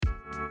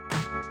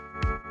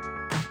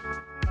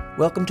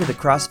Welcome to the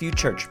Crossview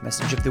Church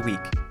Message of the Week.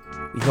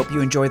 We hope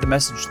you enjoy the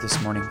message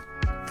this morning.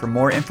 For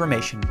more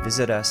information,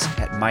 visit us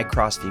at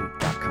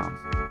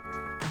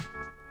mycrossview.com.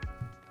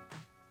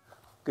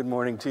 Good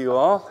morning to you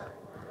all.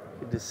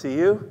 Good to see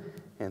you.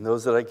 And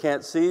those that I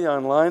can't see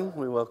online,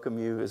 we welcome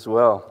you as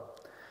well.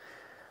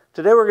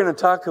 Today we're going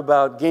to talk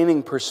about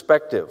gaining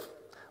perspective.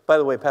 By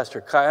the way,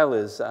 Pastor Kyle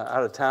is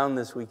out of town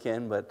this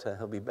weekend, but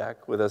he'll be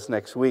back with us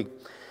next week.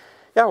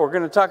 Yeah, we're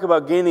going to talk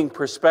about gaining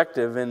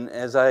perspective. And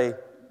as I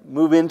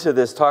move into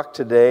this talk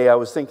today, I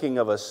was thinking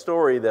of a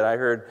story that I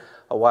heard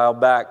a while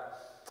back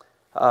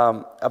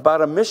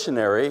about a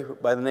missionary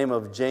by the name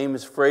of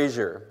James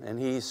Fraser. And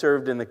he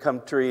served in the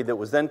country that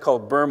was then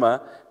called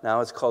Burma.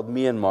 Now it's called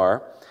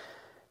Myanmar.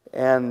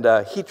 And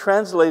he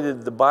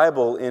translated the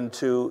Bible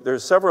into,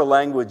 there's several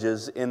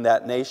languages in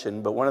that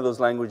nation, but one of those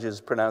languages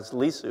is pronounced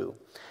Lisu.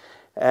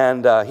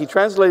 And he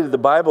translated the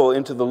Bible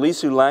into the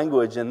Lisu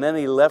language, and then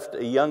he left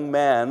a young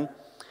man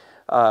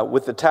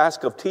with the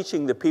task of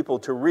teaching the people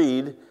to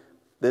read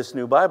this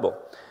new Bible.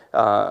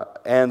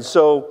 And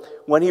so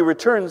when he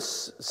returned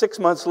 6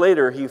 months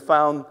later, he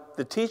found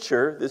the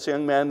teacher, this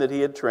young man that he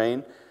had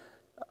trained,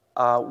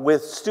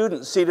 with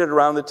students seated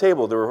around the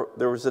table.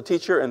 There was a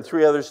teacher and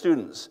 3 other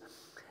students.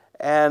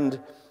 And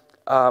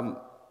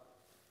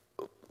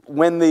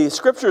when the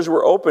scriptures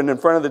were opened in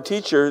front of the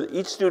teacher,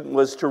 each student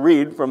was to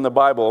read from the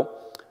Bible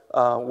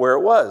where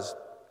it was.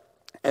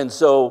 And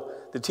so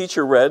the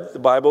teacher read the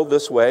Bible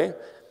this way.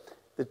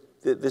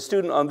 The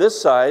student on this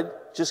side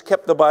just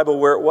kept the Bible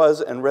where it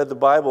was and read the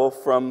Bible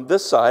from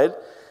this side.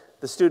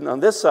 The student on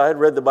this side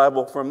read the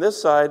Bible from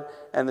this side,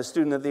 and the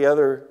student at the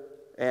other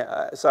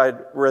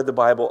side read the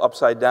Bible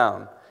upside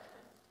down,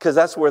 because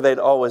that's where they'd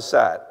always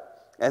sat.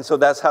 And so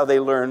that's how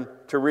they learned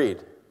to read.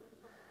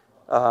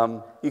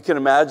 You can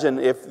imagine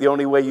if the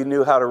only way you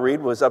knew how to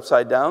read was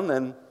upside down,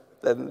 then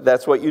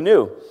that's what you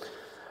knew.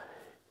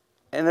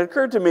 And it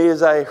occurred to me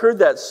as I heard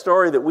that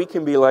story that we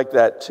can be like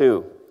that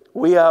too.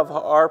 We have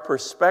our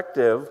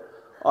perspective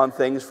on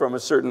things from a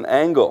certain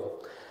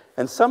angle.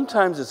 And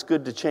sometimes it's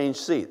good to change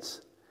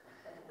seats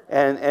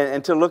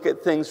and to look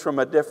at things from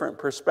a different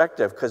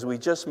perspective, because we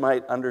just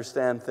might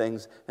understand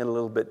things in a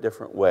little bit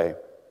different way.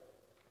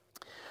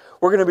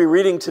 We're going to be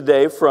reading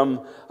today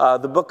from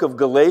the book of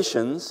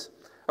Galatians,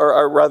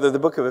 or rather the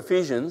book of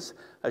Ephesians,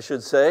 I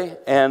should say.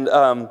 And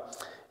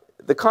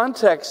the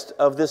context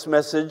of this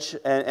message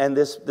and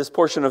this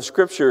portion of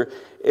Scripture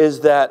is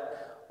that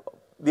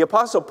the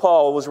Apostle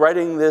Paul was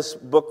writing this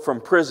book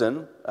from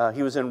prison.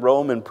 He was in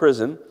Rome in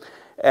prison.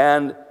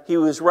 And he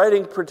was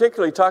writing,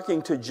 particularly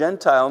talking to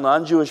Gentile,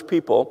 non-Jewish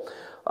people,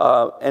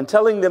 and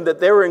telling them that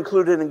they were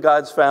included in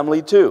God's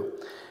family too.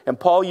 And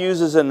Paul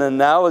uses an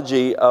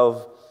analogy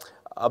of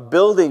a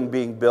building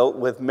being built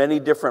with many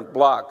different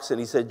blocks. And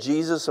he said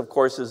Jesus, of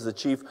course, is the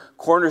chief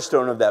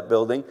cornerstone of that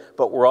building,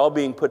 but we're all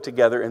being put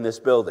together in this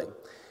building.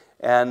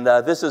 And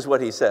this is what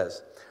he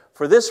says.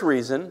 For this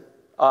reason,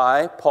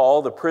 I,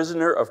 Paul, the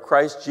prisoner of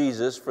Christ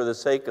Jesus, for the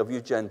sake of you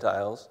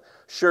Gentiles,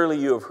 surely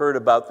you have heard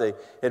about the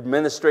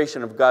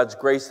administration of God's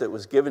grace that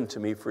was given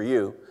to me for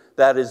you.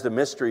 That is the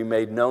mystery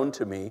made known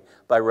to me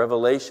by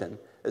revelation,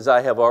 as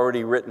I have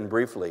already written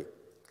briefly.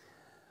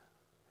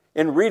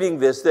 In reading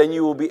this, then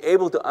you will be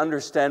able to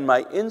understand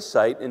my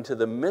insight into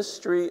the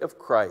mystery of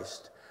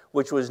Christ,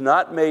 which was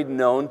not made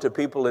known to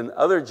people in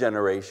other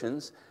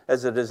generations,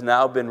 as it has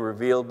now been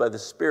revealed by the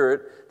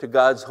Spirit to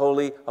God's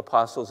holy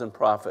apostles and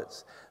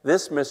prophets.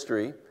 This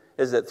mystery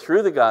is that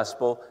through the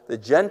gospel, the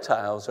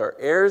Gentiles are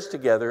heirs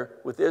together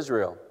with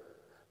Israel,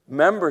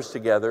 members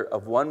together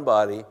of one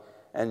body,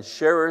 and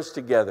sharers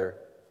together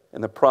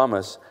in the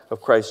promise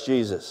of Christ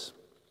Jesus.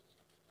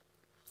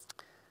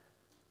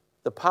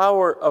 The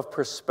power of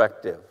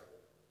perspective.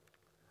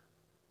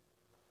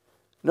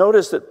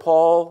 Notice that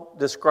Paul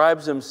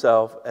describes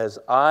himself as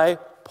I,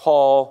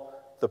 Paul,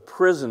 the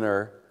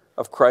prisoner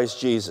of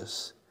Christ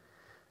Jesus.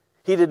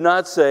 He did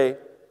not say,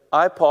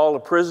 I, Paul, a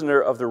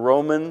prisoner of the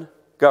Roman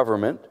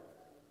government.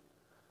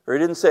 Or he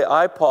didn't say,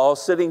 I, Paul,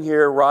 sitting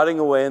here rotting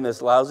away in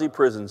this lousy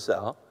prison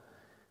cell.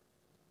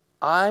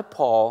 I,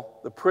 Paul,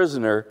 the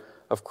prisoner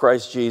of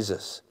Christ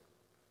Jesus.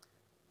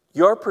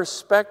 Your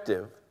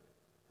perspective,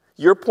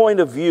 your point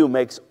of view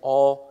makes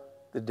all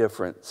the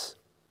difference.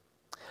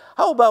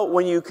 How about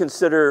when you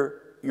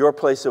consider your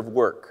place of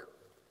work,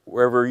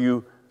 wherever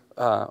you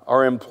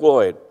are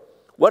employed?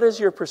 What is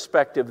your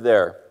perspective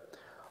there?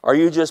 Are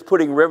you just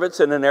putting rivets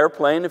in an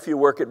airplane if you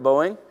work at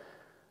Boeing?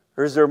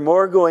 Or is there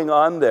more going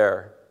on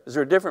there? Is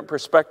there a different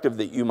perspective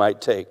that you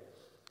might take?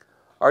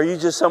 Are you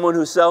just someone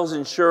who sells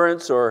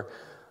insurance or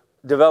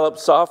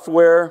develops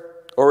software?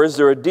 Or is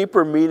there a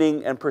deeper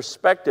meaning and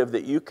perspective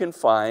that you can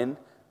find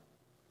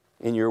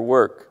in your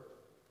work?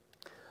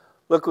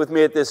 Look with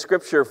me at this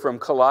scripture from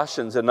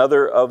Colossians,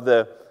 another of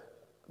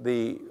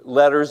the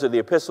letters or the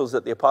epistles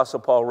that the Apostle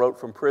Paul wrote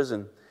from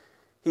prison.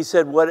 He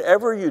said,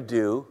 whatever you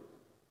do,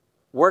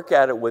 work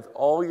at it with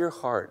all your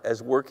heart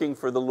as working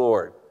for the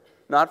Lord,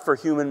 not for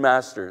human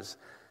masters,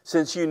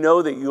 since you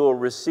know that you will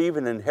receive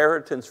an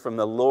inheritance from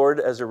the Lord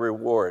as a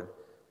reward.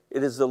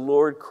 It is the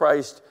Lord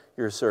Christ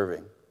you're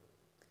serving.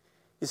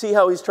 You see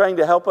how he's trying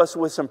to help us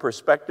with some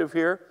perspective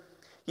here?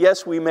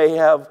 Yes, we may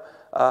have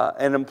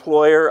an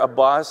employer, a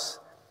boss,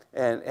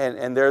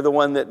 and they're the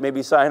one that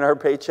maybe sign our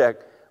paycheck.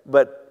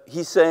 But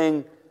he's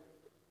saying,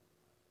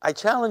 I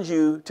challenge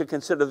you to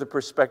consider the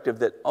perspective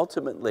that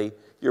ultimately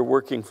you're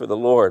working for the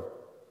Lord.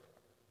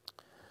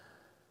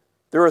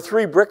 There were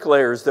 3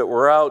 bricklayers that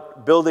were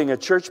out building a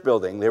church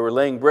building. They were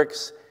laying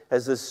bricks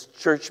as this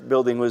church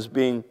building was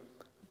being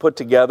put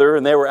together,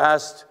 and they were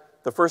asked,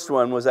 the first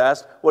one was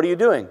asked, what are you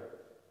doing?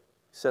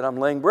 He said, I'm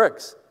laying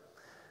bricks.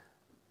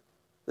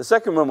 The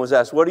second one was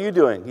asked, what are you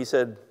doing? He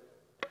said,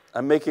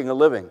 I'm making a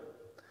living.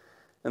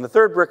 And the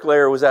third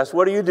bricklayer was asked,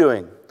 what are you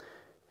doing?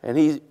 And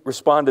he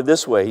responded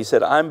this way. He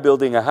said, I'm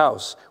building a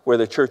house where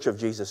the Church of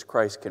Jesus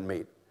Christ can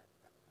meet.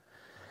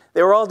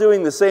 They were all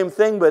doing the same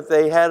thing, but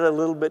they had a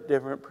little bit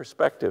different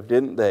perspective,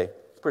 didn't they?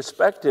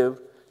 Perspective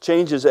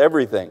changes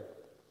everything.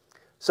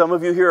 Some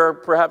of you here are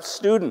perhaps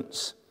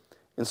students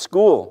in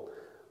school.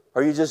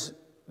 Are you just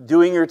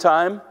doing your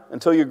time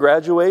until you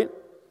graduate?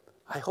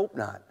 I hope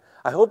not.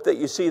 I hope that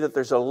you see that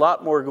there's a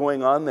lot more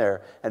going on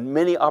there and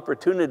many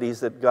opportunities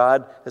that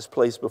God has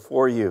placed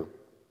before you.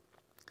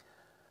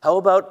 How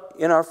about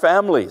in our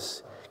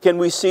families? Can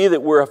we see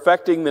that we're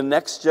affecting the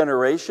next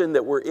generation,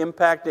 that we're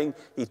impacting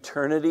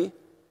eternity?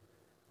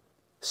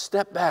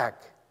 Step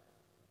back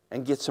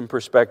and get some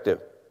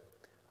perspective.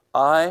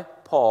 I,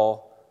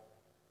 Paul,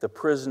 the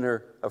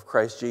prisoner of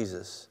Christ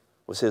Jesus,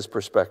 was his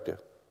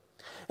perspective.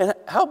 And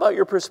how about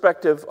your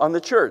perspective on the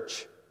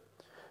church?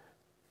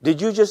 Did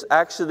you just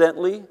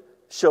accidentally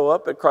show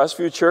up at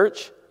Crossview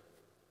Church?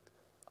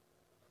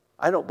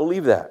 I don't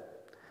believe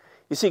that.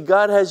 You see,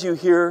 God has you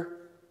here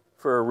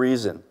for a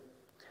reason.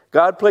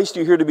 God placed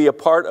you here to be a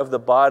part of the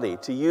body,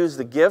 to use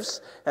the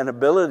gifts and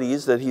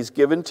abilities that he's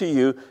given to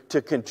you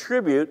to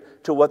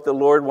contribute to what the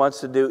Lord wants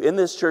to do in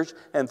this church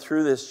and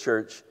through this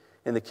church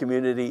in the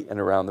community and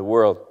around the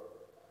world.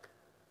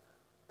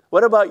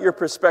 What about your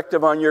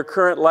perspective on your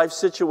current life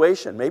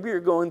situation? Maybe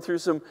you're going through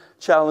some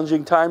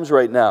challenging times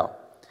right now.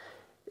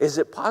 Is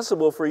it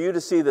possible for you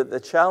to see that the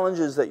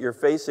challenges that you're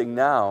facing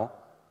now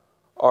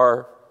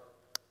are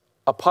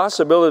a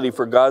possibility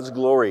for God's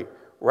glory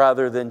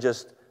rather than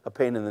just a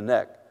pain in the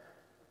neck?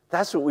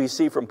 That's what we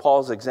see from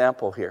Paul's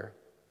example here.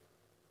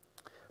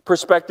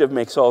 Perspective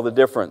makes all the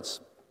difference.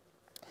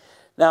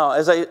 Now,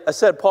 as I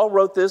said, Paul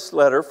wrote this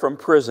letter from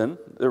prison,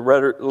 the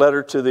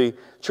letter to the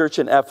church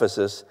in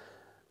Ephesus,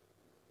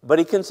 but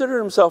he considered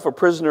himself a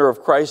prisoner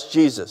of Christ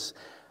Jesus.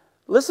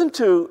 Listen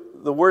to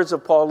the words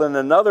of Paul in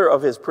another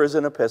of his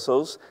prison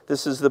epistles.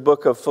 This is the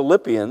book of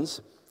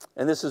Philippians,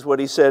 and this is what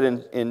he said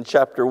in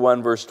chapter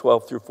 1, verse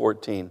 12 through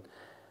 14.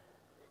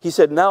 He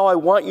said, now I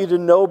want you to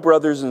know,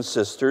 brothers and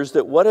sisters,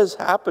 that what has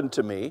happened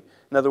to me,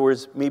 in other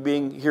words, me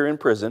being here in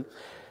prison,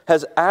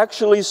 has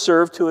actually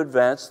served to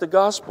advance the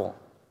gospel.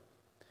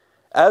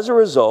 As a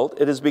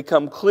result, it has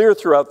become clear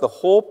throughout the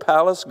whole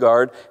palace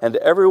guard and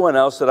to everyone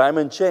else that I'm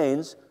in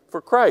chains for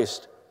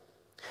Christ.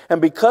 And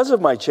because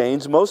of my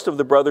chains, most of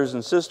the brothers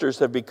and sisters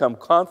have become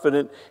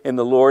confident in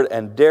the Lord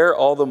and dare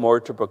all the more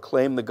to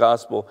proclaim the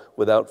gospel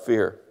without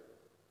fear.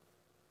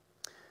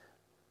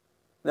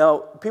 Now,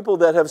 people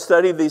that have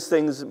studied these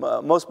things,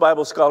 most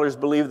Bible scholars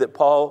believe that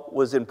Paul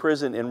was in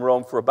prison in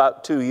Rome for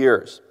about 2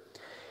 years.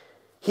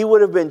 He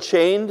would have been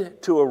chained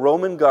to a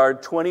Roman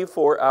guard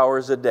 24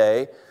 hours a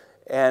day,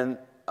 and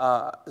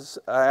I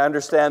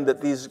understand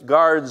that these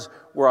guards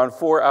were on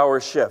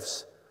 4-hour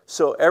shifts.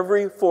 So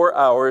every 4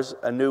 hours,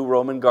 a new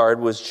Roman guard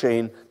was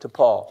chained to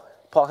Paul.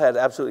 Paul had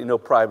absolutely no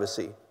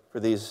privacy for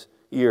these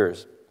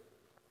years.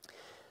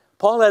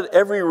 Paul had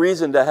every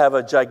reason to have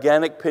a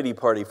gigantic pity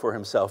party for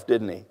himself,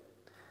 didn't he?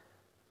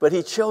 But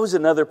he chose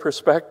another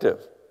perspective.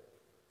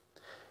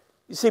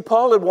 You see,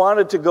 Paul had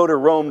wanted to go to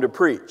Rome to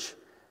preach.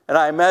 And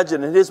I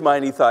imagine in his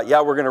mind he thought,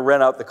 yeah, we're going to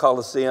rent out the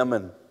Colosseum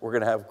and we're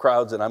going to have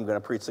crowds and I'm going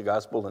to preach the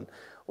gospel. And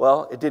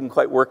well, it didn't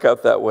quite work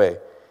out that way.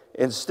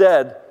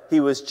 Instead, he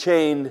was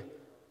chained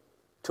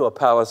to a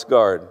palace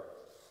guard.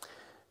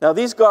 Now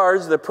these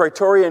guards, the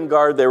Praetorian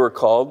Guard they were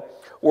called,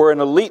 were an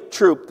elite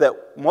troop that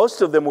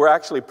most of them were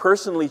actually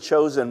personally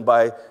chosen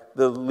by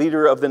the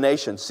leader of the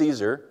nation,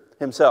 Caesar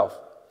himself.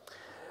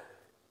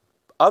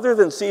 Other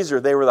than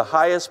Caesar, they were the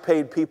highest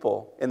paid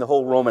people in the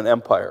whole Roman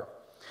Empire.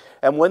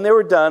 And when they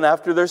were done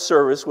after their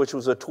service, which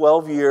was a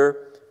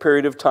 12-year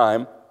period of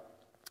time,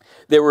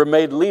 they were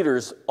made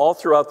leaders all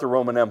throughout the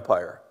Roman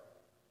Empire.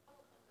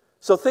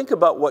 So think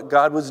about what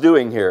God was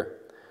doing here.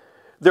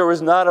 There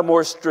was not a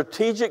more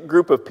strategic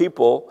group of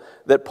people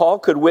that Paul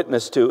could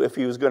witness to if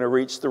he was going to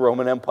reach the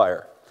Roman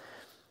Empire.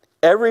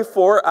 Every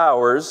 4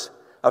 hours,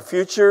 a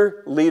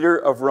future leader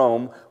of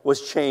Rome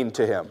was chained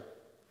to him.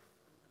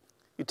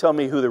 You tell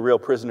me who the real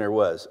prisoner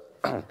was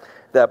at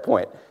that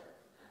point.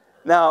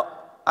 Now,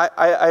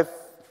 I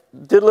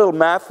did a little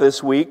math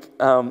this week,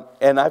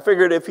 and I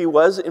figured if he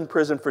was in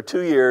prison for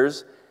 2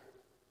 years,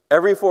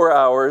 every 4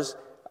 hours,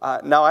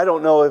 now I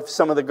don't know if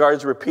some of the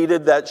guards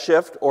repeated that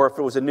shift or if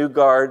it was a new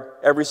guard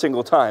every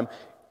single time,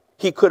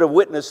 he could have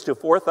witnessed to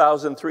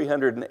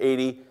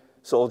 4,380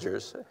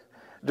 soldiers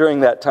during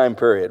that time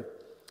period.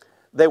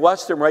 They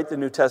watched him write the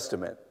New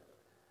Testament.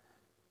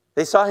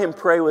 They saw him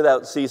pray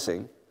without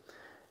ceasing,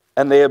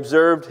 and they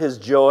observed his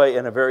joy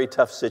in a very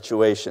tough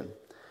situation.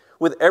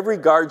 With every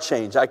guard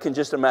change, I can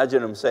just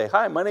imagine him say,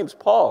 "Hi, my name's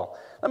Paul.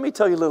 Let me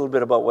tell you a little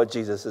bit about what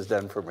Jesus has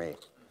done for me."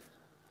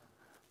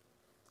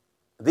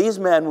 These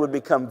men would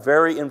become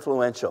very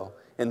influential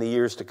in the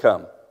years to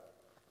come.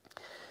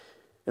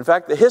 In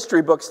fact, the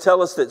history books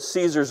tell us that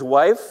Caesar's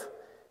wife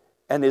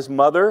and his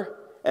mother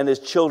and his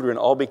children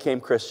all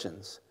became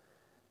Christians.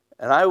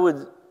 And I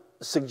would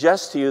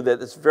suggest to you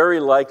that it's very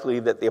likely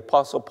that the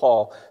Apostle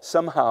Paul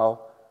somehow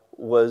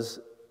was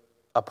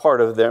a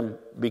part of them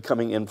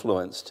becoming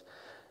influenced.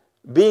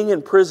 Being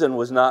in prison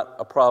was not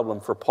a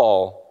problem for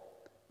Paul.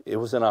 It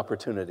was an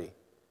opportunity.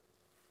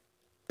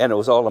 And it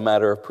was all a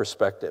matter of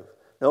perspective.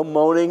 No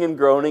moaning and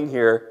groaning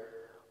here.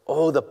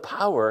 Oh, the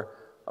power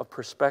of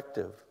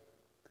perspective.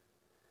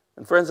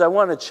 And friends, I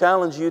want to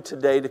challenge you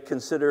today to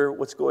consider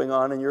what's going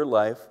on in your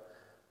life.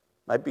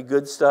 Might be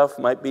good stuff,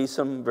 might be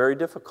some very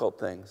difficult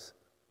things.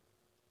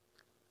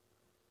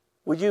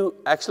 Would you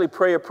actually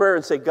pray a prayer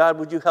and say, "God,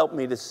 would you help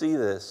me to see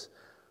this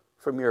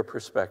from your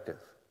perspective?"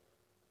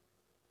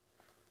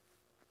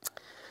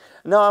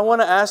 Now, I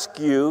want to ask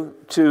you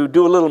to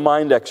do a little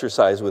mind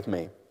exercise with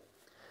me.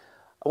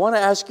 I want to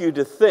ask you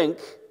to think,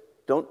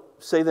 don't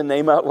say the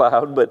name out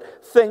loud,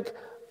 but think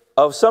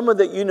of someone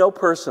that you know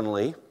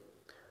personally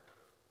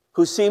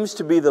who seems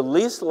to be the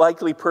least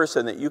likely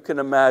person that you can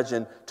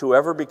imagine to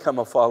ever become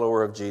a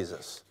follower of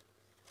Jesus.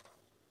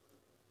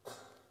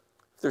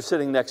 If they're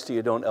sitting next to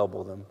you, don't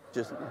elbow them.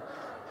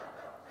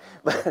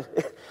 But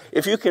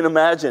if you can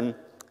imagine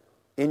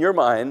in your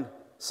mind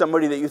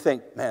somebody that you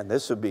think, "Man,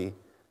 this would be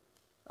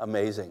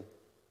amazing."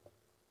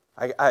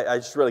 I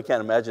just really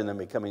can't imagine them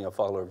becoming a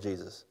follower of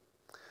Jesus.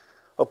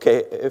 Okay,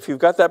 if you've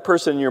got that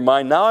person in your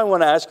mind, now I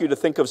want to ask you to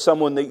think of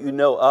someone that you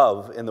know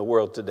of in the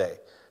world today.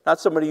 Not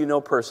somebody you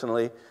know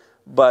personally,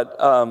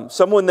 but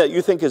someone that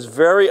you think is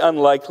very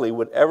unlikely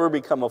would ever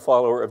become a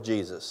follower of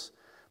Jesus.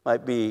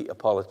 Might be a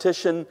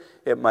politician,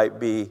 it might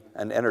be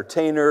an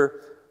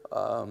entertainer,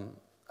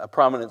 a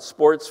prominent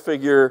sports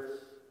figure,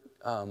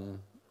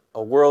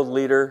 a world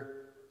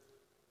leader.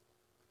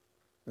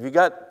 Have you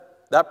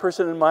got that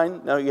person in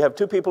mind? Now you have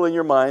two people in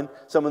your mind,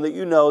 someone that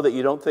you know that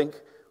you don't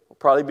think will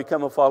probably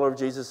become a follower of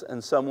Jesus,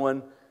 and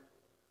someone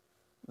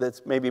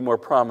that's maybe more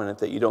prominent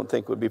that you don't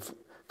think would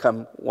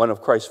become one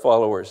of Christ's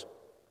followers.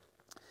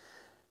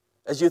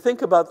 As you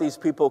think about these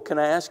people, can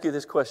I ask you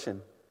this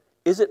question?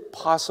 Is it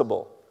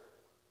possible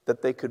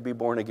that they could be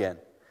born again?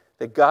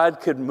 That God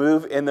could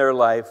move in their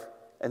life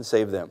and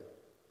save them?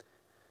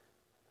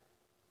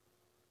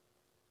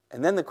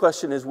 And then the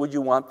question is, would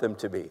you want them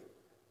to be?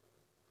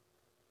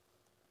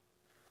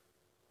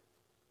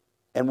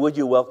 And would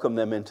you welcome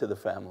them into the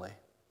family?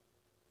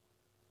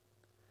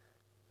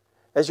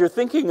 As you're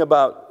thinking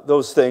about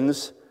those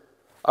things,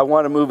 I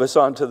want to move us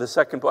on to the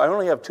second point. I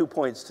only have 2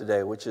 points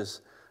today, which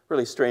is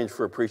really strange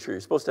for a preacher.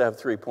 You're supposed to have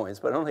 3 points,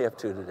 but I only have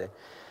 2 today.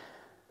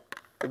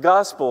 The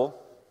gospel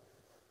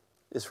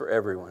is for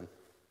everyone.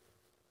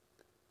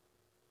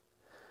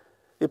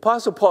 The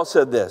Apostle Paul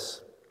said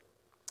this: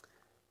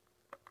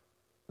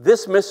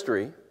 "This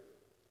mystery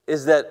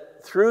is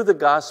that through the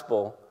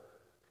gospel,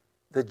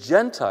 the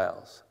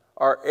Gentiles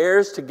are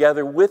heirs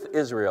together with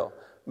Israel,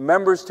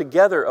 members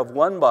together of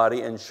one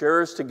body, and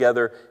sharers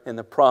together in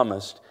the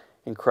promise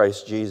in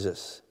Christ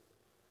Jesus."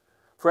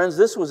 Friends,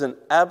 this was an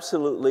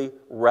absolutely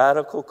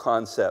radical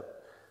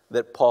concept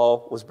that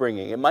Paul was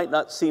bringing. It might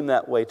not seem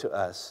that way to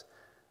us,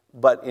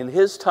 but in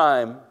his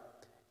time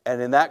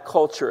and in that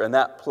culture and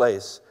that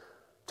place,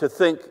 to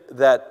think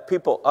that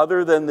people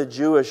other than the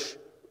Jewish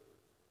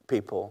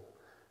people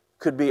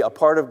could be a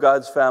part of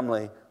God's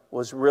family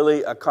was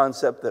really a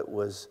concept that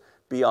was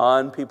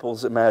beyond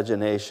people's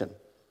imagination.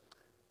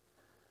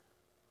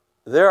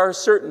 There are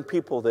certain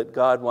people that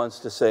God wants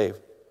to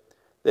save,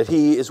 that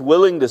He is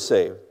willing to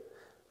save,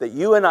 that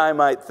you and I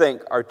might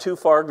think are too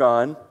far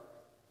gone,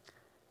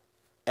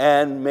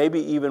 and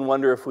maybe even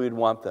wonder if we'd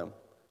want them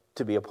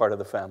to be a part of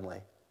the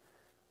family.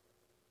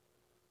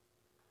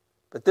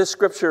 But this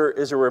scripture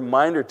is a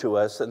reminder to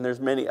us, and there's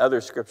many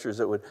other scriptures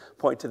that would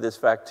point to this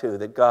fact too,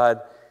 that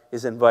God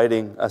is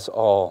inviting us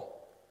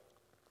all.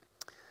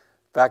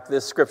 In fact,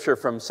 this scripture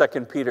from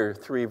 2 Peter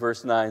 3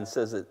 verse 9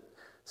 says it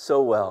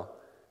so well.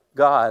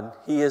 God,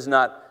 He is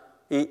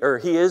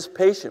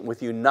patient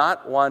with you,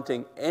 not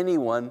wanting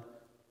anyone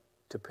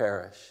to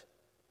perish,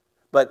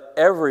 but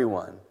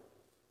everyone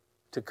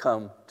to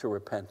come to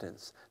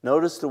repentance.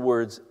 Notice the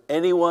words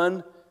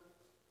anyone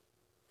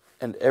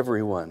and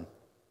everyone.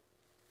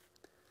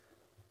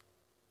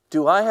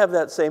 Do I have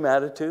that same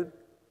attitude?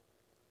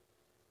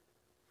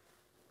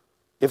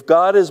 If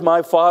God is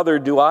my Father,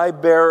 do I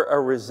bear a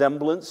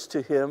resemblance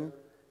to Him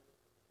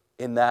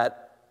in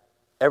that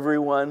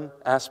everyone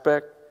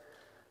aspect?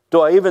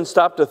 Do I even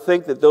stop to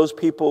think that those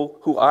people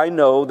who I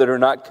know that are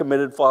not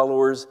committed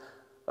followers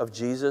of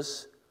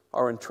Jesus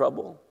are in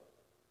trouble?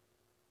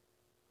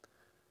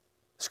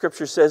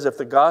 Scripture says if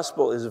the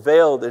gospel is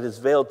veiled, it is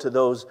veiled to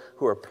those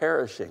who are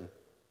perishing.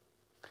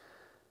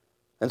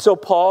 And so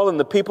Paul and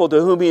the people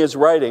to whom he is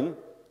writing,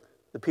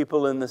 the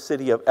people in the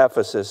city of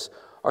Ephesus,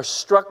 are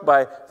struck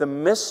by the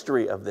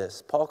mystery of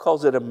this. Paul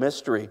calls it a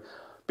mystery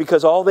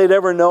because all they'd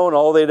ever known,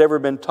 all they'd ever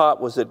been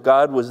taught was that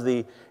God was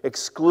the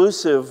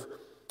exclusive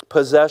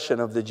possession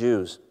of the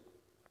Jews.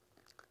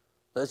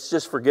 Let's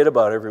just forget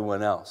about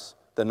everyone else,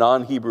 the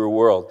non-Hebrew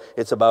world.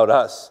 It's about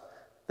us,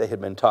 they had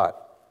been taught.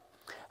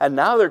 And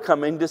now they're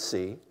coming to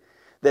see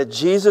that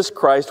Jesus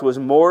Christ was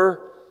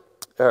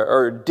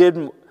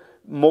did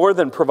more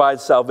than provide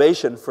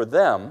salvation for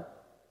them,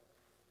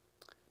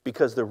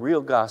 because the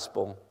real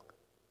gospel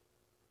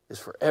is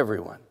for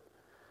everyone.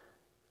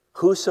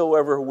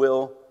 Whosoever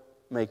will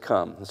may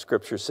come, the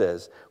scripture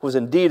says. It was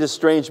indeed a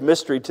strange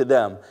mystery to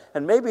them,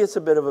 and maybe it's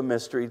a bit of a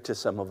mystery to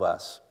some of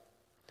us.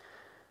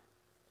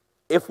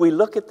 If we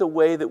look at the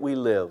way that we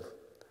live,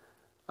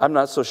 I'm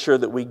not so sure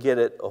that we get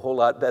it a whole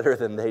lot better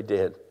than they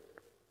did.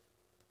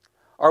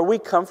 Are we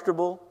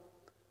comfortable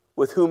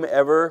with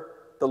whomever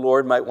the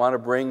Lord might want to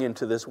bring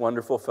into this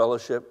wonderful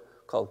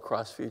fellowship called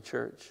Crossview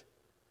Church?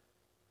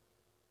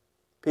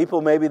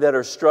 People maybe that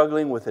are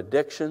struggling with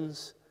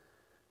addictions.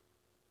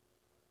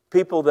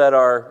 People that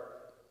are,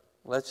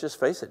 let's just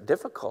face it,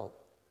 difficult.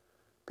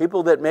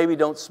 People that maybe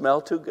don't smell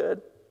too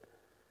good.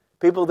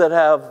 People that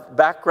have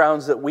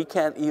backgrounds that we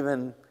can't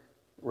even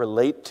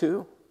relate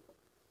to.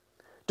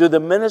 Do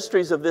the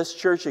ministries of this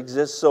church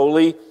exist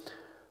solely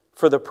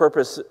for the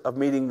purpose of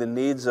meeting the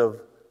needs of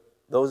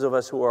those of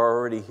us who are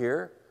already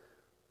here?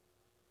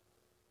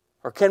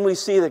 Or can we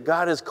see that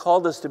God has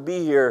called us to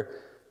be here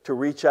to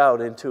reach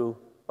out into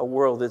a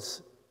world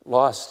that's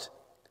lost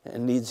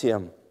and needs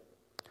Him?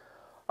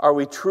 Are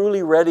we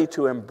truly ready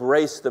to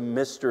embrace the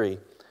mystery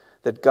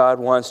that God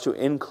wants to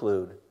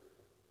include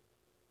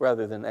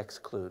rather than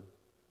exclude?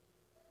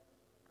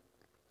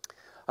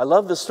 I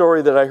love the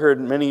story that I heard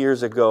many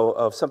years ago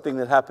of something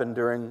that happened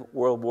during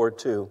World War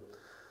II.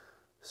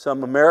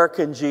 Some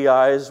American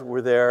GIs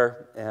were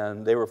there,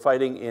 and they were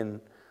fighting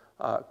in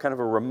kind of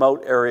a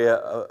remote area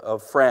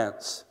of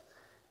France.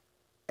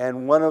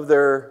 And one of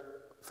their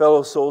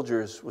fellow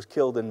soldiers was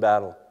killed in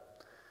battle.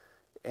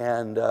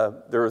 And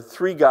there were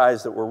three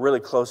guys that were really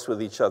close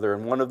with each other,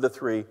 and one of the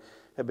three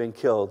had been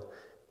killed.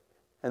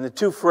 And the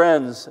two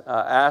friends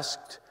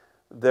asked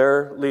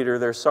their leader,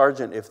 their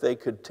sergeant, if they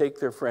could take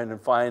their friend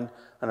and find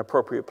an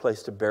appropriate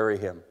place to bury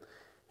him.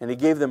 And he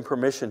gave them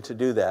permission to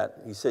do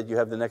that. He said, you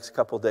have the next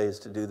couple days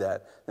to do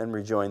that, then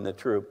rejoin the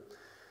troop.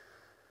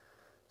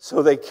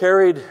 So they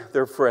carried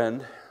their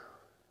friend,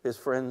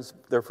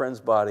 their friend's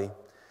body,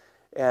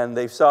 and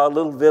they saw a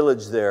little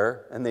village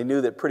there, and they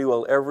knew that pretty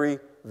well every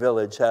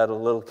village had a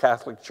little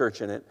Catholic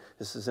church in it.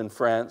 This is in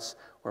France,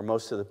 where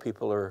most of the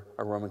people are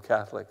Roman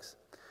Catholics.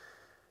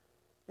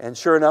 And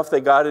sure enough,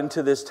 they got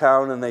into this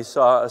town, and they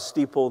saw a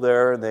steeple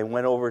there, and they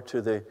went over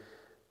to the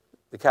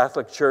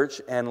Catholic church,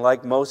 and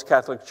like most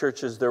Catholic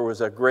churches, there was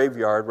a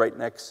graveyard right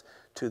next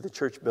to the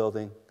church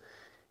building.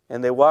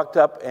 And they walked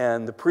up,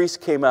 and the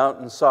priest came out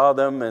and saw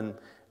them, and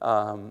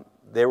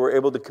they were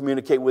able to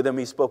communicate with him.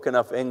 He spoke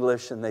enough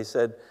English, and they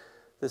said,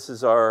 this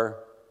is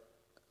our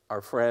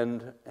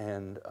friend,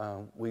 and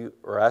we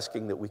are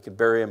asking that we can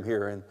bury him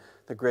here in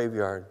the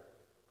graveyard.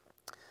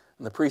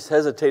 And the priest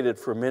hesitated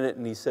for a minute,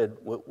 and he said,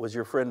 was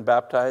your friend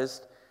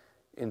baptized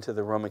into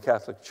the Roman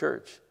Catholic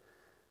Church?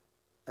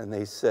 And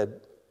they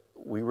said,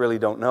 we really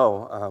don't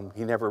know.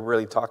 He never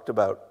really talked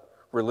about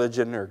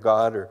religion or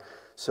God,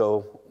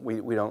 so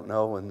we don't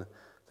know. And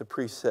the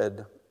priest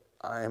said,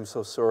 I am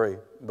so sorry.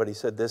 But he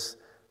said, this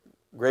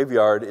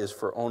graveyard is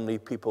for only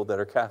people that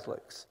are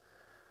Catholics.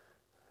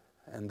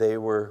 And they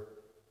were,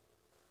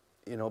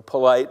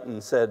 polite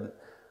and said,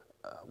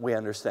 we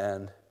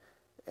understand.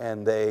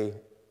 And they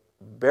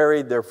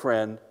buried their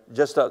friend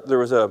just out. There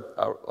was a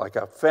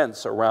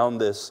fence around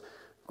this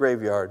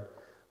graveyard.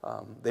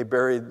 They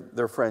buried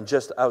their friend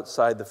just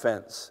outside the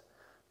fence.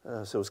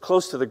 So it was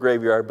close to the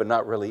graveyard, but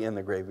not really in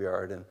the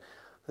graveyard. And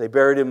they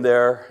buried him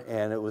there,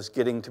 and it was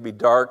getting to be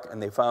dark,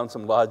 and they found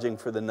some lodging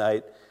for the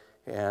night.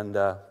 And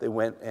they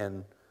went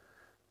and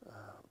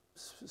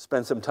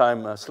spent some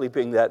time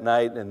sleeping that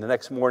night. And the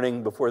next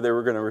morning, before they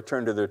were going to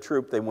return to their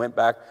troop, they went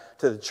back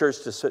to the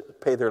church to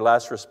pay their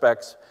last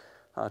respects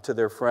to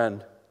their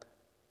friend.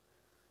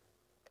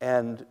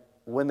 And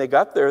when they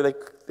got there,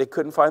 they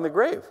couldn't find the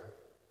grave.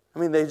 I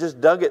mean, they just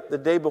dug it the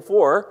day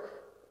before,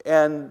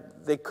 and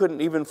they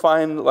couldn't even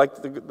find,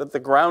 that the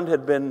ground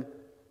had been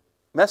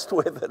messed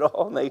with at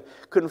all, and they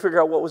couldn't figure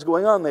out what was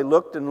going on. They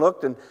looked,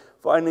 and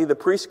finally the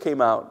priest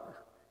came out,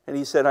 and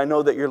he said, I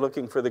know that you're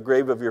looking for the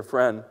grave of your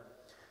friend.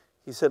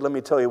 He said, let me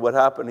tell you what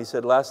happened. He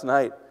said, last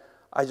night,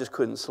 I just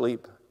couldn't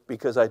sleep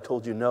because I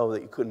told you no,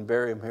 that you couldn't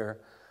bury him here.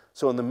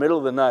 So in the middle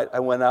of the night,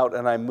 I went out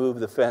and I moved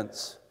the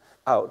fence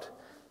out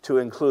to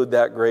include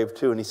that grave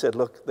too. And he said,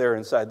 look, there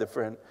inside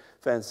the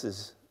fence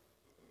is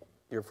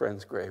your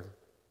friend's grave.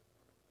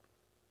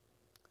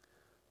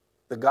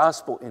 The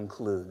gospel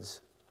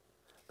includes.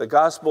 The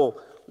gospel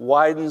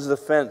widens the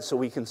fence so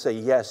we can say,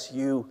 yes,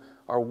 you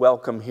are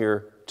welcome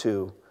here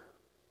too.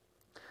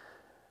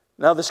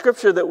 Now, the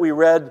scripture that we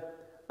read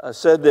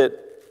said that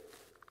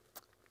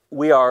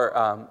We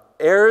are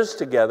heirs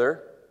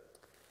together.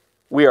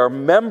 We are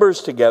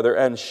members together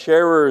and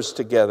sharers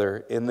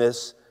together in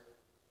this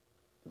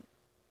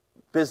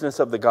business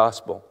of the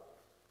gospel.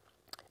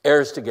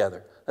 Heirs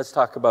together. Let's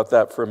talk about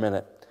that for a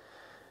minute.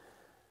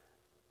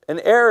 An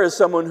heir is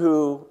someone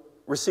who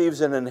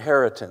receives an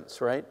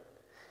inheritance, right?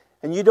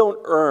 And you don't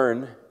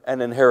earn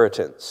an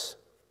inheritance.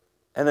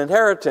 An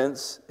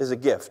inheritance is a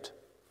gift.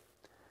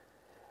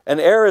 An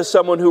heir is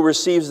someone who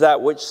receives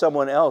that which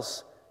someone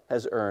else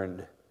has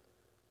earned.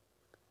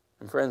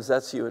 And friends,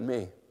 that's you and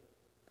me.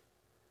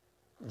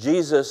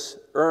 Jesus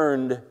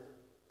earned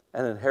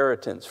an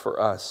inheritance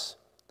for us.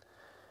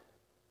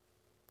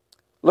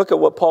 Look at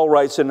what Paul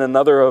writes in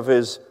another of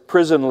his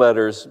prison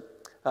letters.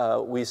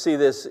 We see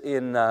this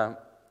in, let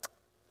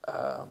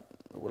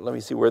me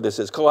see where this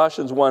is.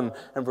 Colossians 1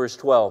 and verse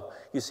 12.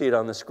 You see it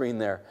on the screen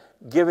there.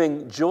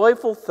 Giving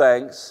joyful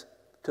thanks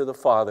to the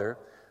Father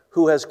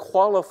who has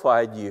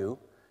qualified you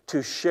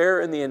to share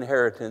in the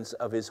inheritance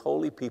of his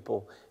holy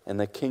people in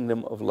the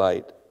kingdom of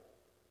light.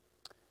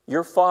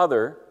 Your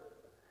Father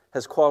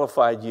has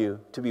qualified you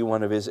to be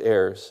one of his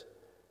heirs.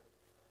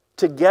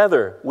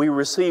 Together we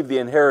receive the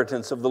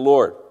inheritance of the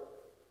Lord.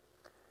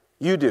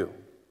 You do.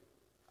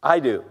 I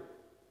do.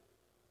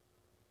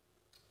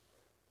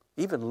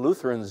 Even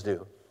Lutherans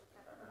do.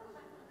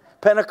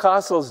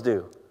 Pentecostals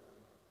do.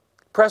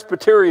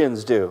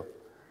 Presbyterians do.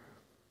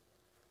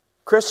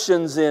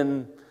 Christians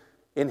in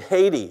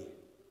Haiti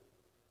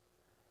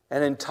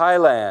and in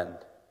Thailand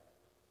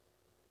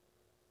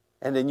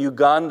and in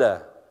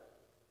Uganda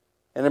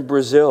and in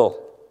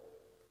Brazil.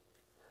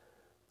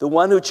 The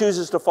one who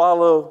chooses to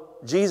follow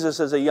Jesus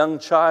as a young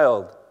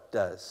child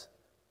does.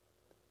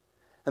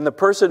 And the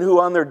person who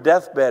on their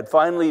deathbed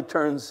finally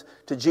turns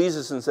to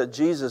Jesus and said,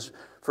 Jesus,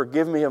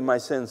 forgive me of my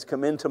sins,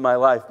 come into my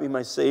life, be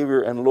my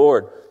Savior and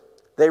Lord.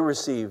 They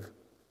receive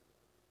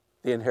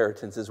the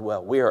inheritance as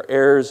well. We are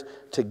heirs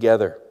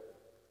together.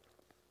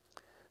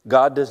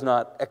 God does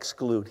not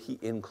exclude, he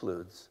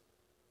includes.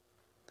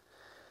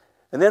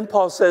 And then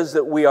Paul says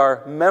that we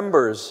are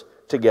members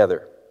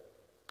together.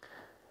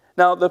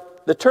 Now,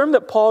 the term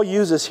that Paul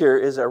uses here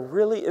is a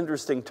really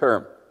interesting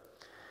term.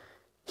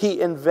 He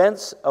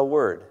invents a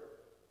word.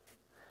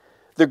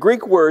 The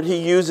Greek word he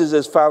uses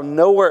is found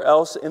nowhere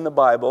else in the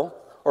Bible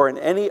or in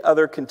any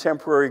other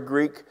contemporary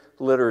Greek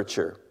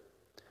literature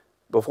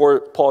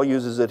before Paul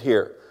uses it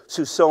here.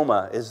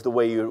 Susoma is the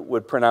way you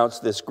would pronounce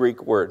this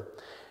Greek word.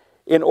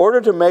 In order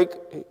to make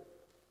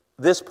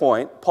this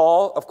point,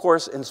 Paul, of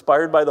course,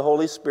 inspired by the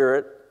Holy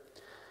Spirit,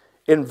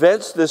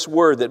 invents this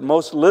word that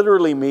most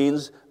literally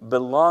means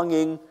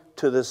belonging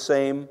to the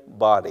same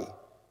body.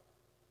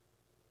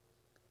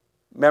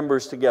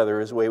 Members together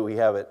is the way we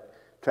have it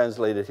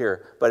translated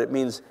here. But it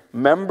means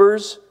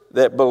members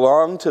that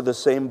belong to the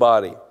same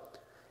body.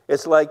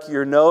 It's like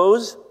your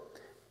nose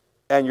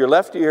and your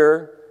left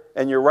ear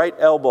and your right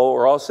elbow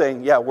are all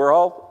saying, yeah, we're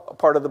all a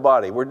part of the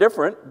body. We're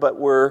different, but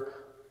we're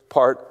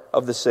part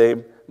of the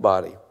same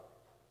body.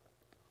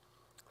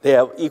 They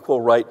have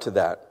equal right to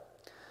that.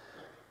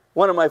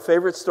 One of my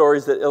favorite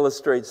stories that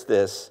illustrates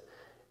this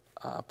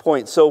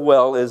point so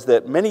well is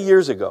that many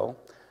years ago,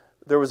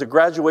 there was a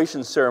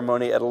graduation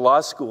ceremony at a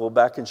law school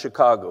back in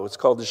Chicago. It's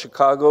called the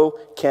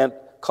Chicago-Kent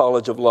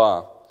College of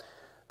Law.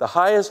 The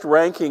highest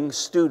ranking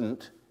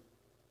student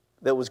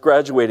that was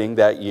graduating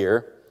that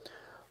year,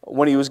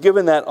 when he was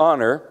given that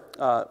honor,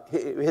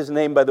 his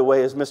name, by the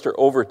way, is Mr.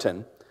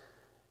 Overton.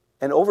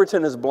 And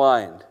Overton is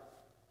blind,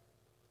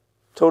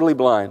 totally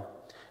blind.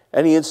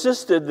 And he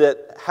insisted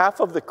that half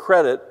of the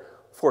credit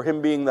for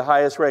him being the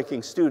highest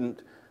ranking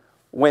student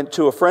went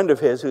to a friend of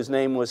his whose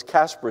name was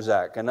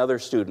Kasperzak, another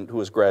student who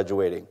was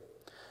graduating.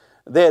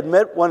 They had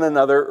met one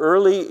another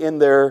early in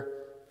their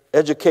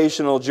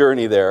educational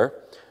journey there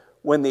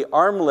when the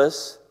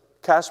armless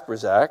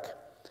Kasperzak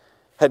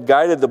had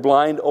guided the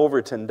blind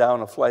Overton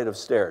down a flight of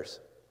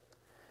stairs.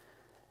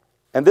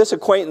 And this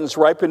acquaintance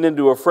ripened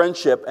into a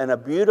friendship and a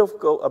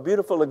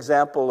beautiful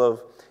example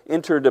of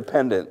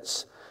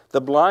interdependence.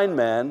 The blind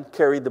man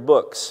carried the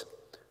books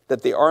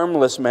that the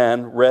armless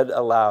man read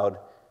aloud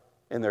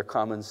in their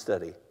common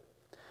study.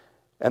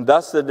 And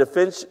thus the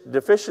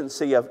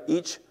deficiency of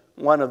each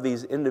one of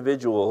these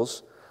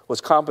individuals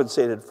was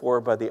compensated for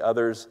by the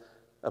other's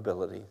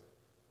ability.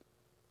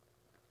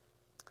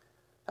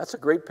 That's a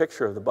great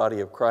picture of the body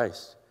of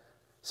Christ.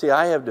 See,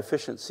 I have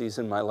deficiencies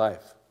in my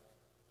life.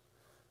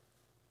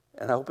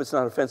 And I hope it's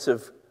not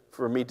offensive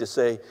for me to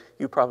say,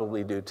 you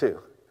probably do too.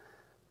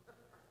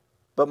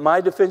 But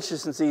my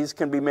deficiencies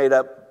can be made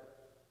up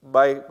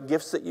by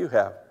gifts that you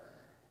have.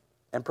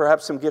 And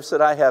perhaps some gifts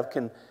that I have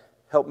can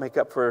help make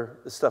up for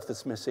the stuff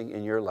that's missing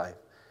in your life.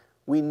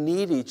 We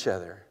need each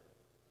other.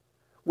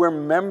 We're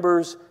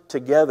members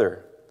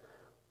together.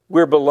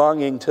 We're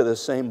belonging to the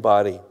same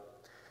body.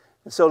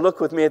 And so look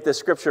with me at this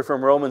scripture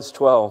from Romans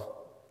 12,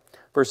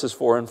 verses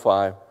 4 and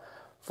 5.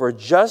 For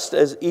just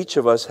as each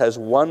of us has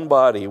one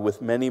body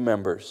with many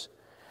members,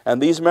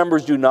 and these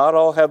members do not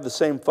all have the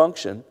same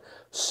function,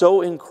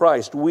 so in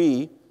Christ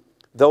we,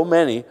 though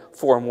many,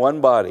 form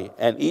one body,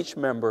 and each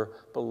member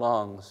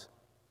belongs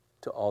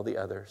to all the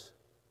others.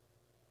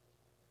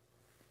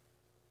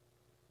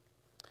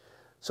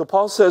 So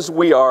Paul says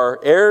we are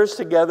heirs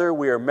together,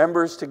 we are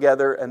members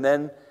together, and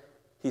then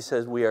he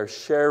says we are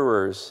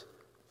sharers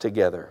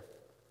together.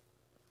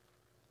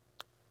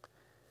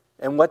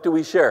 And what do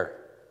we share?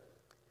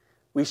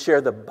 We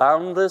share the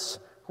boundless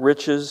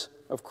riches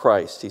of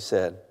Christ, he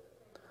said.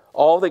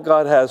 All that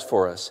God has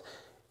for us.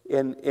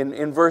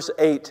 In verse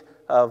 8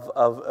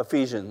 of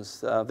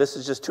Ephesians, this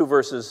is just 2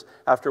 verses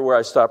after where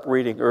I stopped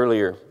reading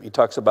earlier. He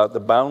talks about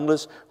the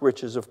boundless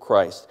riches of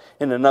Christ.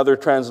 In another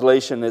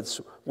translation, it's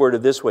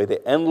worded this way: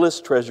 the endless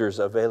treasures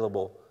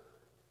available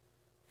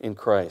in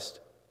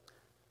Christ.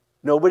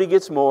 Nobody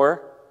gets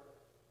more.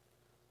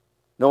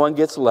 No one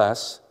gets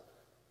less.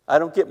 I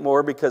don't get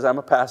more because I'm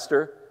a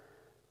pastor.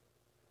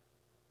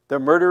 The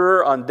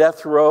murderer on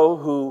death row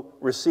who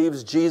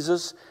receives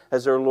Jesus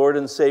as their Lord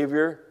and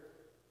Savior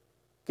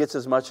gets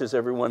as much as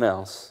everyone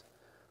else.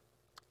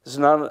 It's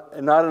not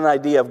an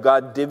idea of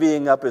God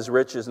divvying up his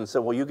riches and say,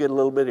 well, you get a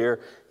little bit here,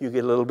 you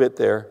get a little bit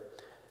there.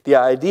 The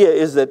idea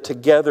is that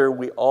together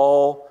we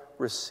all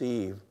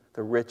receive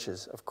the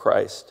riches of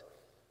Christ.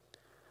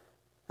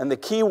 And the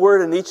key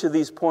word in each of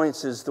these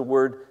points is the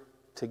word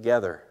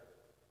together.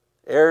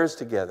 Heirs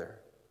together.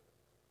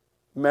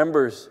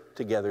 Members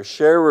together.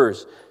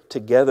 Sharers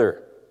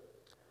together.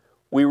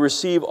 We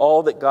receive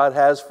all that God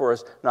has for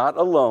us, not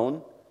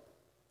alone,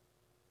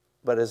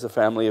 but as a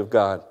family of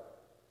God.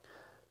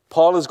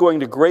 Paul is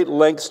going to great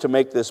lengths to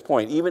make this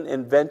point, even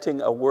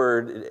inventing a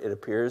word, it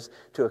appears,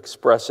 to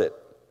express it.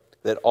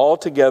 That all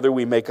together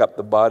we make up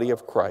the body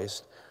of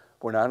Christ.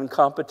 We're not in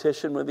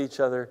competition with each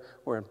other,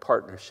 we're in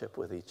partnership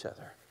with each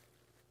other.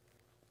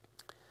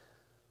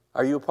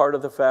 Are you a part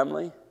of the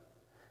family?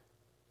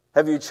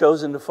 Have you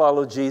chosen to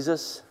follow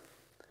Jesus?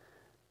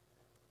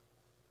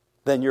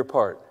 Then you're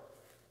part.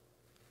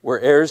 We're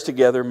heirs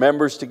together,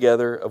 members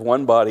together of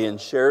one body, and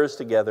sharers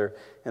together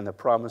in the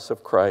promise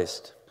of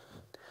Christ.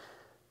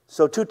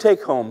 So 2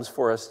 take-homes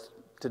for us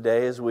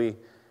today as we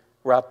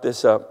wrap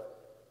this up.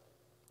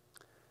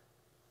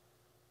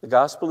 The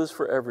gospel is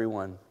for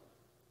everyone.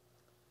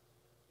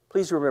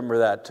 Please remember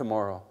that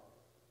tomorrow.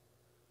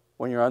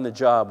 When you're on the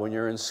job, when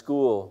you're in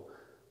school,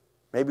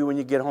 maybe when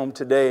you get home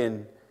today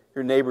and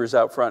your neighbor's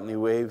out front and he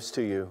waves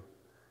to you.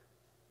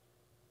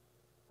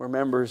 We're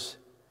members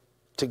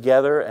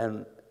together,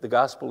 and the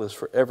gospel is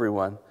for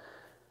everyone.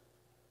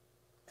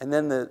 And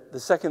then the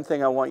second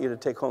thing I want you to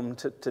take home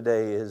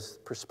today is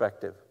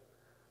perspective.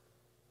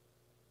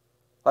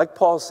 Like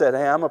Paul said,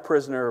 hey, I'm a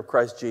prisoner of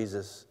Christ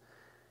Jesus.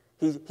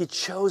 He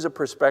chose a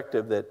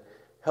perspective that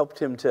helped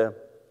him to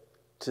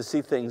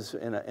see things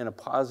in a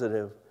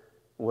positive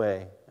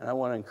way. And I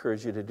want to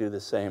encourage you to do the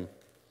same.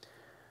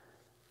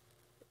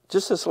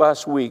 Just this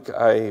last week,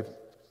 I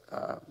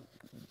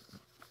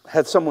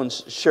had someone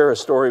share a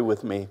story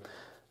with me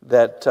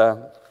that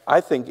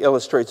I think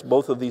illustrates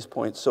both of these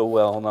points so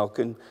well, and I'll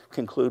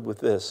conclude with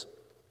this.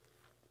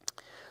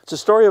 It's a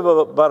story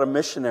about a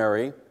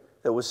missionary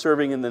that was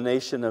serving in the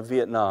nation of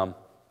Vietnam.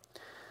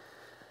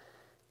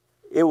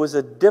 It was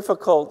a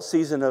difficult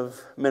season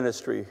of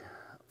ministry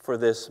for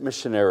this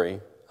missionary.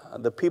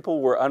 The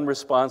people were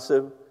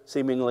unresponsive,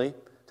 seemingly,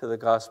 to the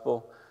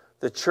gospel.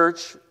 The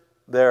church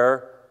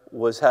there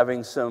was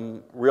having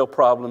some real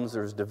problems.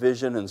 There was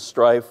division and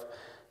strife,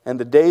 and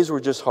the days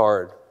were just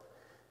hard.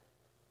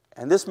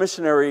 And this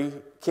missionary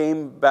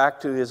came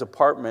back to his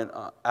apartment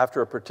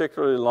after a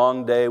particularly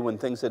long day when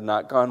things had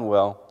not gone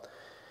well.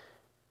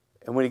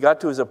 And when he got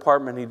to his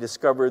apartment, he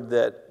discovered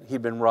that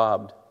he'd been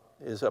robbed.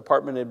 His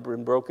apartment had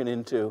been broken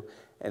into,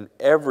 and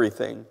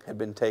everything had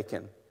been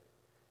taken,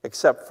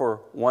 except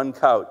for one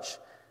couch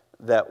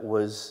that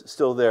was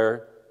still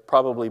there,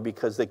 probably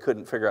because they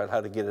couldn't figure out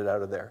how to get it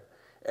out of there.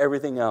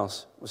 Everything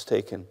else was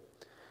taken.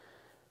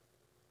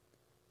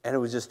 And it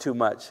was just too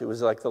much. It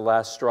was like the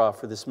last straw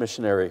for this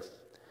missionary.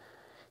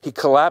 He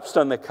collapsed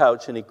on the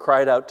couch and he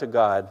cried out to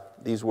God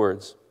these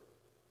words: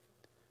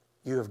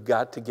 "You have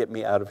got to get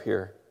me out of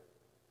here.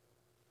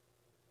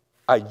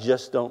 I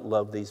just don't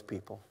love these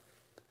people.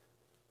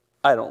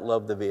 I don't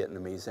love the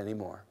Vietnamese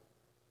anymore."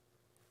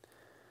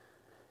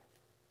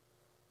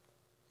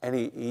 And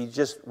he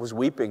just was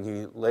weeping.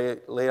 He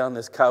lay on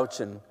this couch,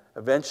 and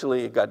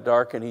eventually it got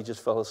dark and he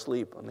just fell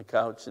asleep on the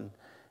couch. And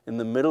in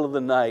the middle of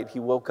the night, he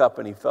woke up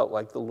and he felt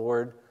like the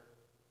Lord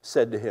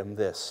said to him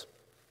this: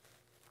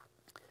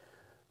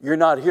 "You're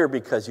not here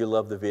because you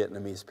love the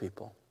Vietnamese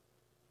people.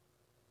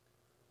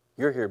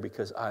 You're here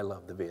because I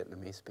love the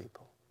Vietnamese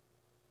people."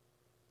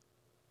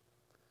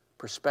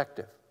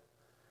 Perspective.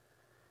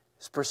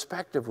 His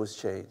perspective was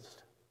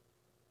changed.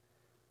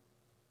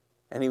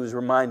 And he was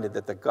reminded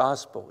that the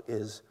gospel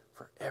is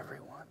for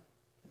everyone.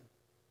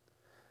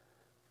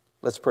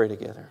 Let's pray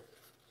together.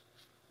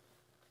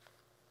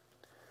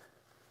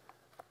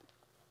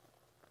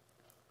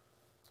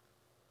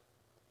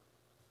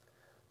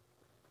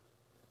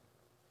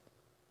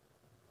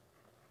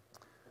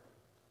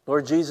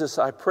 Lord Jesus,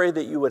 I pray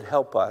that you would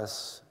help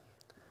us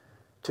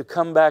to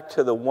come back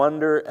to the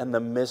wonder and the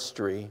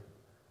mystery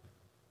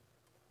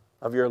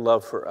of your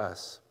love for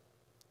us.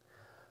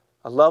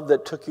 A love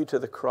that took you to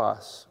the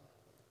cross.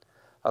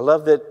 A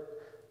love that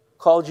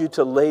called you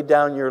to lay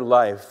down your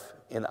life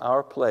in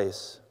our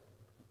place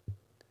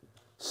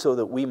so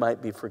that we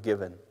might be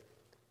forgiven.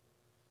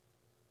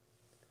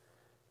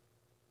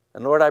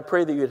 And Lord, I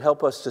pray that you'd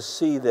help us to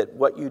see that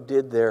what you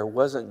did there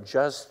wasn't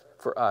just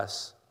for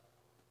us.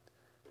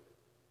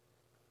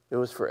 It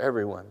was for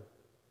everyone.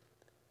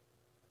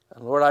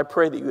 And Lord, I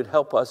pray that you would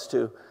help us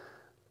to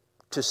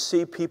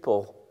see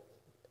people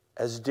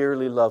as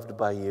dearly loved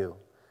by you.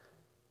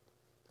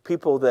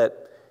 People that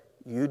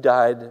you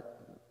died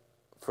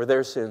for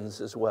their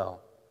sins as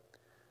well.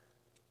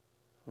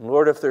 And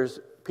Lord, if there's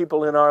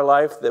people in our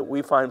life that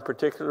we find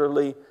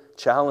particularly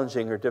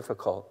challenging or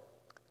difficult,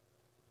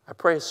 I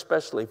pray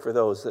especially for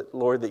those that,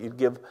 Lord, that you'd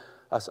give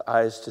us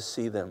eyes to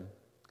see them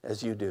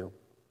as you do.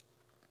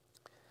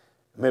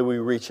 May we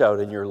reach out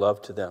in your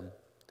love to them.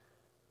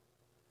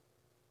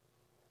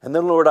 And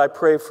then, Lord, I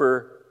pray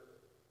for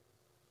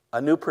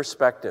a new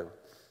perspective.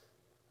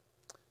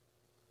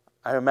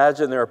 I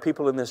imagine there are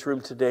people in this room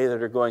today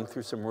that are going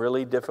through some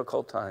really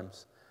difficult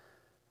times.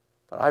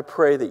 But I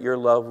pray that your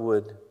love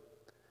would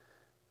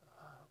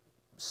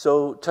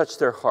so touch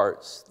their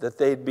hearts, that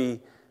they'd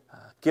be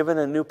given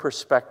a new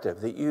perspective,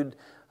 that you'd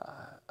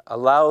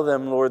allow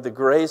them, Lord, the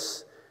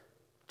grace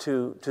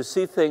to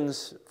see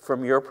things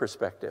from your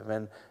perspective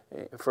and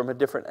from a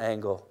different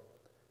angle.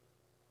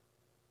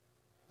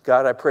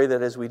 God, I pray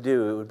that as we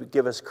do, it would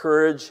give us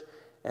courage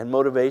and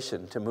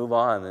motivation to move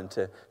on and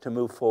to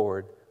move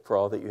forward for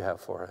all that you have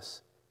for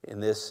us in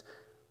this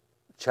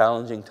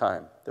challenging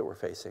time that we're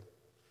facing.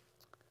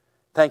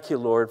 Thank you,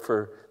 Lord,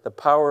 for the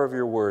power of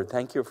your word.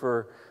 Thank you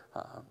for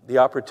the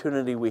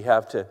opportunity we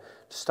have to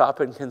stop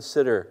and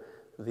consider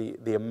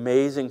the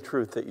amazing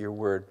truth that your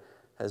word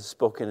has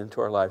spoken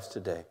into our lives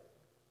today.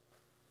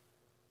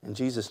 In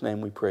Jesus'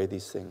 name we pray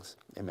these things.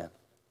 Amen.